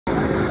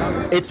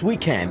It's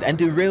weekend and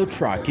the rail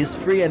track is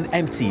free and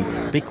empty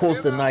because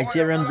the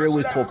Nigerian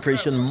Railway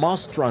Corporation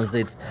Mass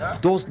Transit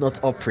does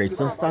not operate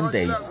on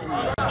Sundays.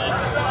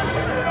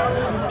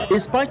 In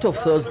spite of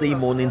Thursday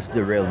morning's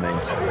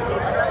derailment,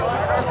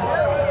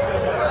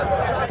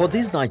 for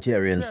these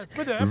Nigerians,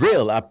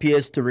 rail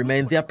appears to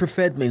remain their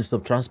preferred means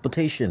of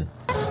transportation.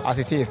 As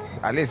it is,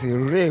 at least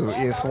rail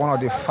is one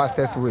of the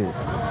fastest way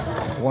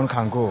one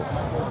can go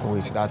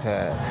with that,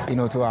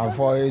 to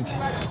avoid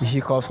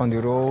hiccups on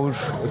the road,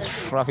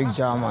 traffic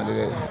jam.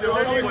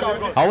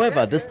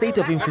 However, the state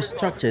of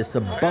infrastructure is a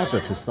bother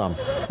to some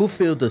who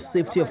feel the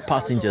safety of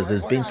passengers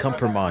is being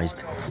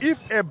compromised. If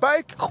a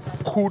bike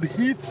could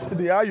hit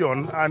the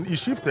iron and it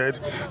shifted,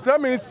 that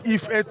means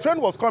if a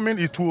train was coming,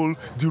 it will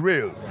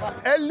derail.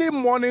 Early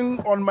morning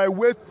on my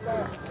way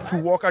to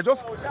work, I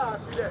just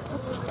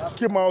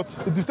came out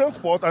the same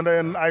spot and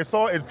then I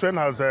saw a train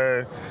has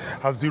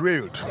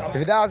derailed.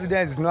 If that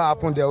accident is not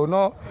happened, they will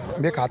not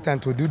make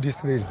attempt to do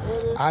this way.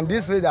 And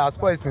this way that has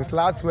spoiled since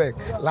last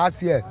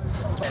year.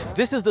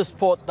 This is the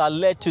spot that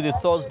led to the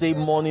Thursday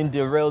morning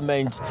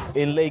derailment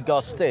in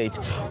Lagos State.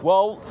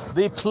 Well,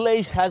 the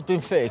place has been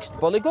fixed,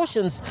 but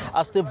Lagosians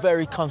are still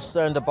very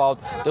concerned about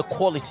the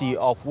quality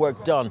of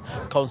work done,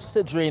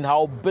 considering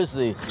how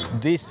busy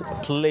this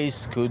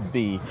place could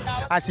be.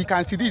 As you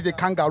can see, this is a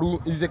kangaroo.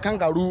 It's a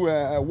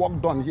kangaroo work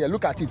done here.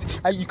 Look at it.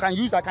 I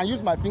can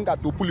use my finger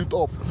to pull it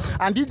off.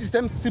 And this the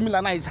same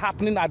similar now is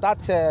happening at that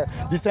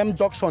the same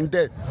junction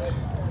there.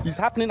 It's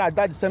happening at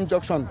that same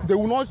junction. They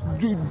will not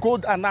go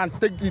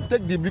and take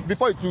the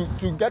before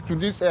to get to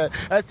this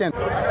essence.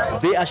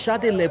 The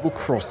Ashade level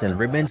crossing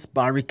remains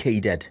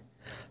barricaded.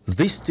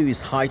 This too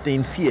is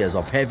heightening fears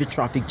of heavy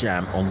traffic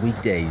jam on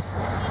weekdays.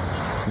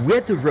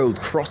 Where the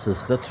road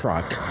crosses the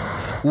track,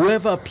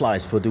 whoever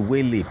applies for the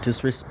way lift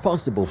is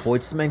responsible for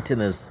its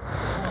maintenance,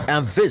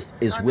 and this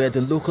is where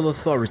the local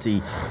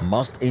authority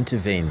must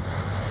intervene.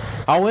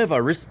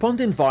 However,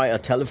 responding via a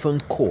telephone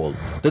call,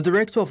 the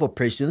Director of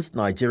Operations,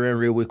 Nigerian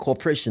Railway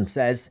Corporation,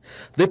 says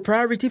the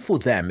priority for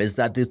them is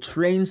that the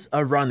trains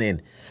are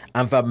running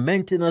and that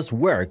maintenance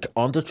work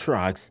on the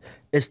tracks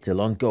is still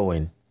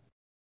ongoing.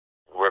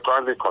 We're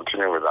currently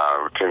continuing with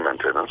our routine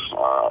maintenance,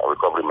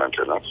 recovery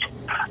maintenance.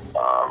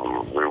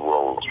 We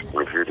will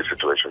review the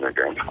situation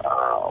again.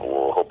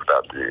 We'll hope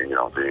that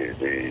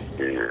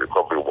the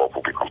recovery work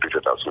will be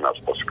completed as soon as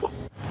possible.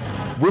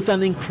 With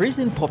an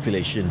increasing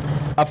population,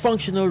 a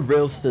functional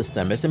rail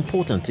system is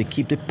important to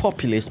keep the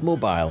populace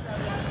mobile.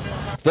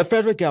 The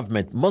federal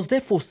government must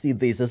therefore see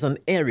this as an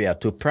area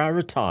to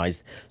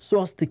prioritize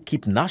so as to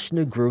keep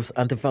national growth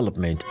and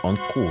development on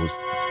course.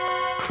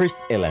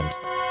 Chris Elams,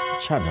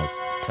 Channels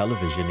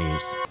Television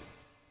News.